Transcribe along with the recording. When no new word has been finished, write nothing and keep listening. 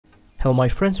Hello my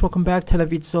friends, welcome back to the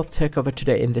videos of tech. Over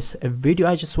today in this video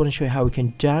I just want to show you how we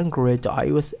can downgrade the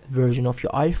iOS version of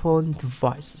your iPhone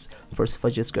devices. First of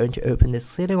all, just going to open the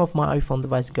setting of my iPhone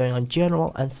device, going on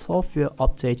general and software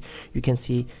update. You can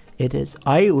see it is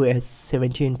iOS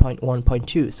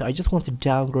 17.1.2. so I just want to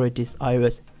downgrade this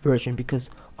iOS version because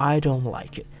I don't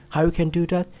like it. How you can do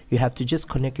that? You have to just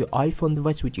connect your iPhone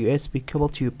device with USB cable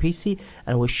to your PC,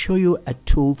 and we'll show you a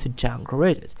tool to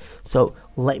downgrade it. So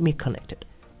let me connect it.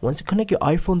 Once you connect your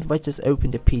iPhone device, just open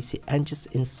the PC and just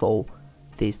install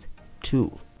this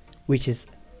tool, which is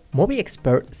Mobile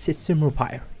Expert System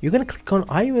Repair. You're gonna click on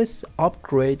iOS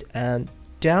upgrade and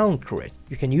downgrade.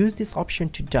 You can use this option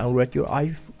to downgrade your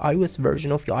iOS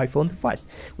version of your iPhone device.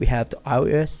 We have the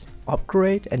iOS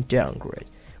upgrade and downgrade.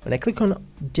 When I click on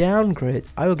downgrade,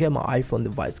 I will get my iPhone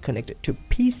device connected to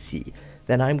PC.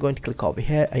 Then I'm going to click over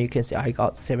here and you can see I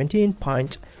got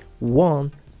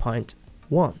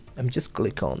 17.1.1. I'm just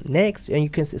click on next and you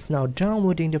can see it's now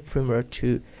downloading the firmware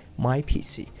to my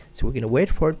PC. So we're gonna wait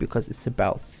for it because it's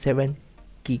about 7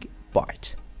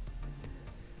 GB.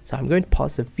 So I'm going to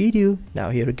pause the video. Now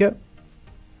here we go.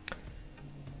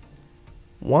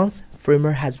 Once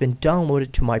firmware has been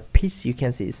downloaded to my PC, you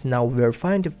can see it's now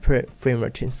verifying the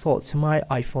firmware to install to my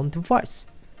iPhone device.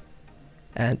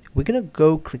 And we're gonna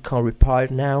go click on repair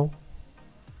now.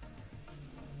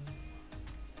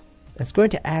 It's going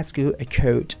to ask you a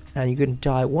code and you're going to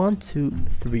dial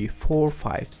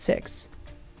 123456.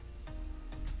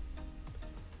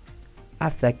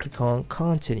 After that, click on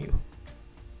continue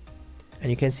and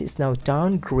you can see it's now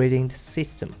downgrading the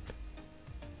system.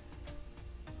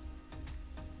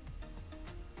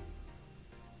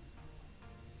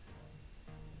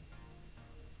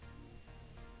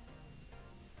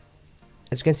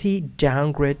 As you can see,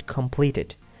 downgrade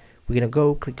completed. We're gonna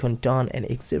go click on done and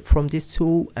exit from this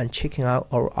tool and checking out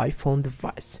our iPhone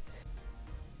device.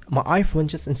 My iPhone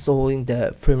just installing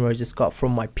the firmware just got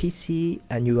from my PC,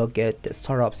 and you will get the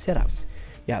startup setups.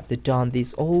 You have to done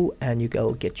this all and you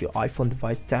will get your iPhone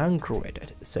device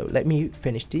downgraded. So let me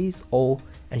finish these all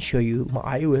and show you my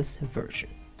iOS version.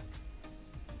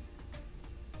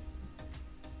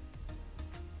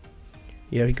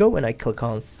 Here we go. When I click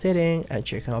on setting and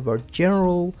check out our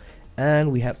general,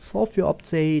 and we have software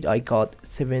update, I got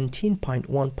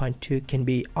 17.1.2 can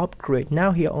be upgraded.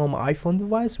 Now here on my iPhone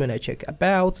device, when I check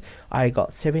about, I got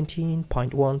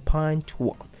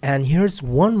 17.1.1. and here's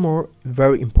one more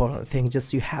very important thing,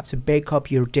 just you have to back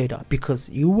up your data because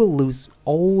you will lose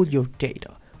all your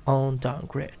data on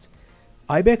downgrade.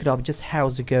 I backed up just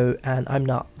hours ago and I'm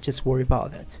not just worried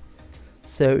about that.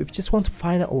 So if you just want to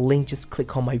find out a link, just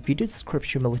click on my video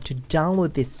description below to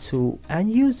download this tool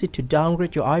and use it to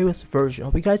downgrade your iOS version.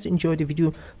 Hope you guys enjoyed the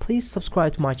video. Please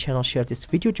subscribe to my channel, share this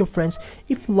video with your friends.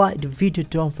 If you like the video,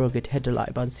 don't forget to hit the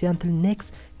like button. See you until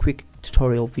next quick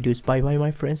tutorial videos. Bye bye my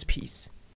friends, peace.